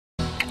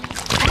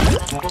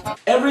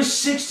Every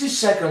 60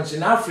 seconds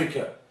in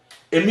Africa,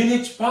 a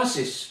minute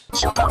passes.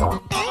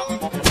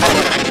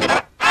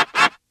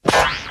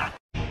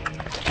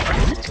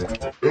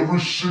 Every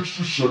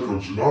 60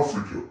 seconds in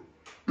Africa,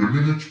 a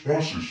minute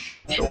passes.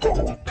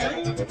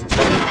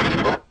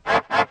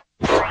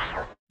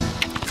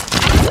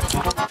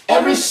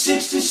 Every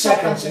 60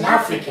 seconds in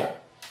Africa,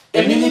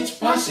 a minute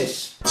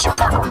passes.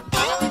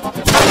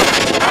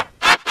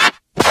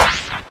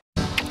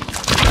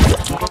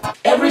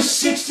 Every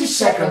 60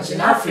 seconds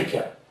in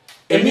Africa,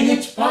 a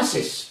minute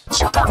passes.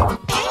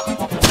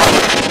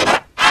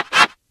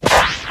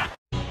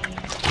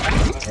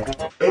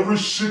 Every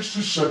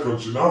 60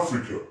 seconds in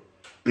Africa,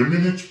 a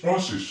minute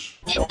passes.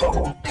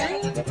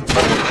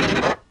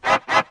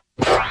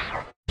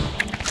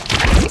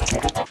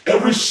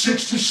 Every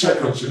 60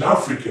 seconds in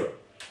Africa,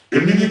 a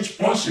minute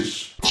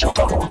passes.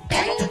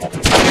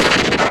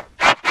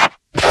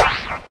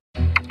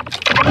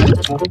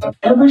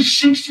 Every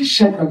 60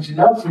 seconds in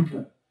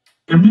Africa,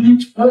 a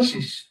minute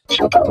passes.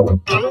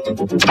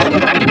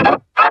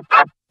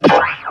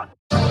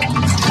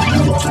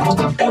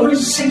 Every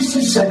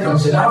 60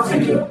 seconds in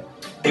Africa,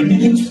 a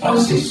minute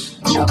passes.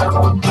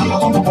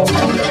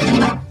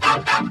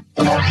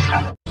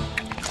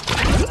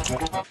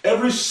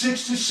 Every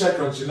 60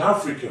 seconds in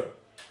Africa,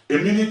 a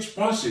minute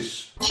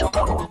passes.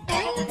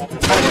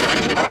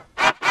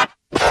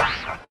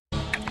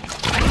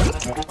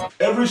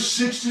 Every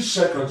 60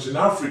 seconds in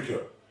Africa,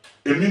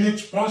 a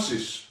minute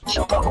passes.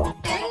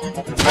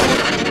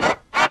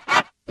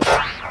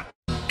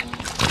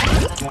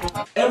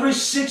 Every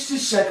 60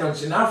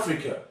 seconds in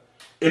Africa,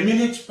 a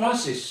minute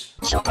passes.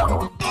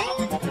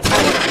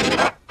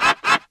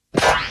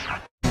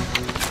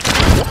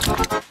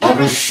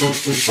 Every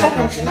 60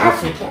 seconds in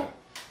Africa,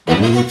 a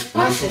minute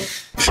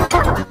passes.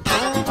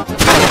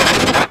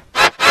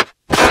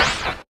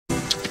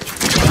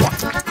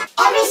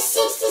 Every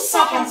 60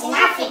 seconds in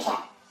Africa,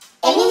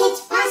 a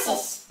minute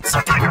passes.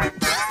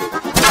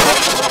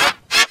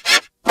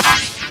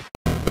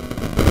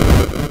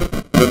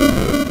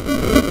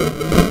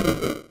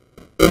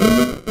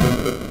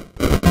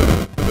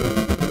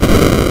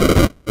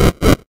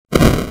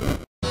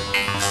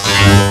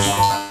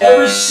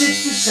 Every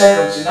 60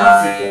 seconds in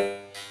Africa,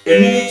 a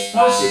minute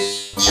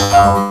passes.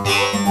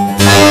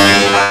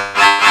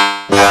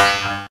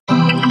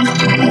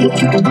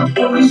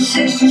 Every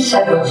 60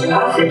 seconds in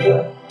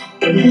Africa,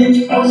 a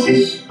minute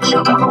passes.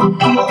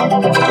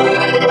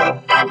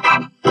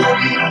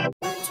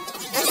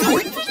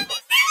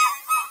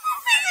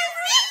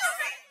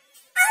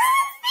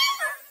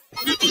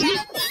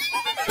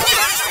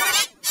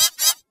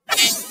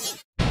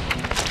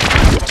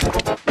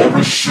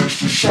 Every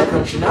 60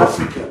 seconds in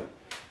Africa,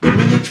 a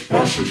minute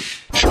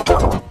passes.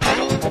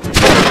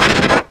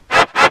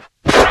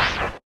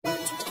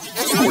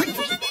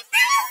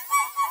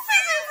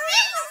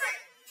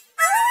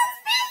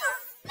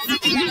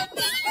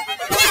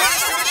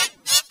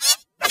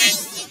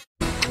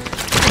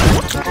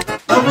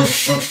 Every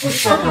 60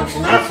 seconds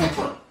in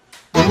Africa,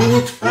 a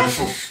minute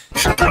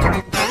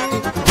passes.